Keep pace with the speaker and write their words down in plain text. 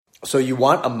So you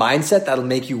want a mindset that'll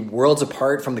make you worlds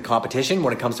apart from the competition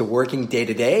when it comes to working day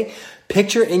to day.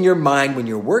 Picture in your mind when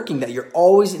you're working that you're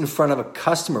always in front of a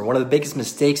customer. One of the biggest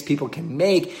mistakes people can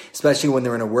make, especially when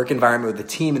they're in a work environment with a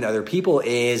team and other people,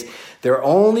 is they're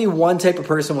only one type of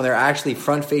person when they're actually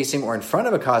front facing or in front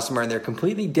of a customer, and they're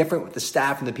completely different with the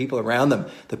staff and the people around them.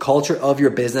 The culture of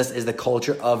your business is the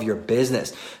culture of your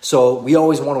business. So we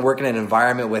always want to work in an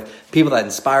environment with people that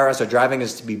inspire us, are driving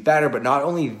us to be better, but not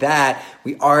only that,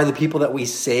 we are the people that we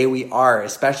say we are,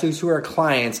 especially to our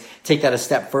clients. Take that a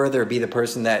step further, be the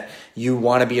person that you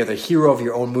want to be, or the hero of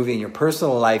your own movie in your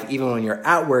personal life, even when you're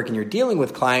at work and you're dealing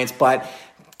with clients. But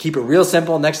keep it real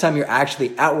simple. Next time you're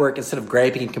actually at work, instead of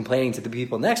griping and complaining to the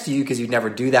people next to you, because you'd never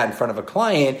do that in front of a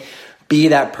client, be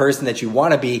that person that you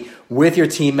want to be with your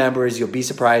team members. You'll be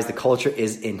surprised. The culture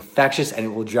is infectious and it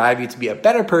will drive you to be a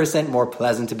better person, more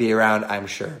pleasant to be around, I'm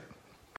sure.